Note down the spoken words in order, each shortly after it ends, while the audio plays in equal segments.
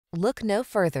Look no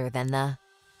further than the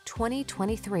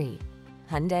 2023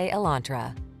 Hyundai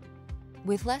Elantra.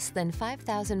 With less than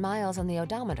 5,000 miles on the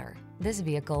odometer, this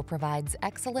vehicle provides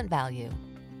excellent value.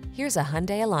 Here's a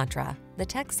Hyundai Elantra, the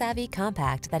tech-savvy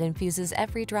compact that infuses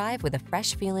every drive with a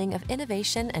fresh feeling of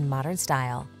innovation and modern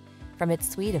style. From its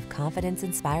suite of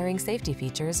confidence-inspiring safety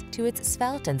features to its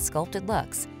svelte and sculpted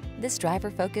looks, this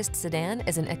driver-focused sedan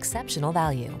is an exceptional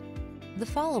value. The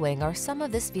following are some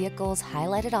of this vehicle's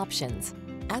highlighted options: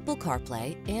 Apple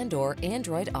CarPlay and/or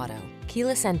Android Auto,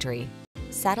 keyless entry,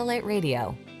 satellite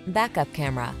radio, backup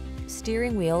camera,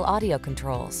 steering wheel audio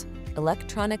controls,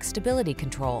 electronic stability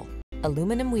control,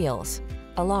 aluminum wheels,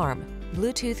 alarm,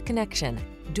 Bluetooth connection,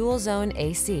 dual zone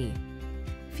AC.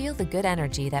 Feel the good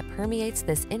energy that permeates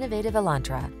this innovative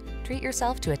Elantra. Treat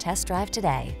yourself to a test drive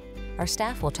today. Our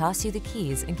staff will toss you the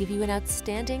keys and give you an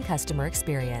outstanding customer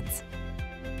experience.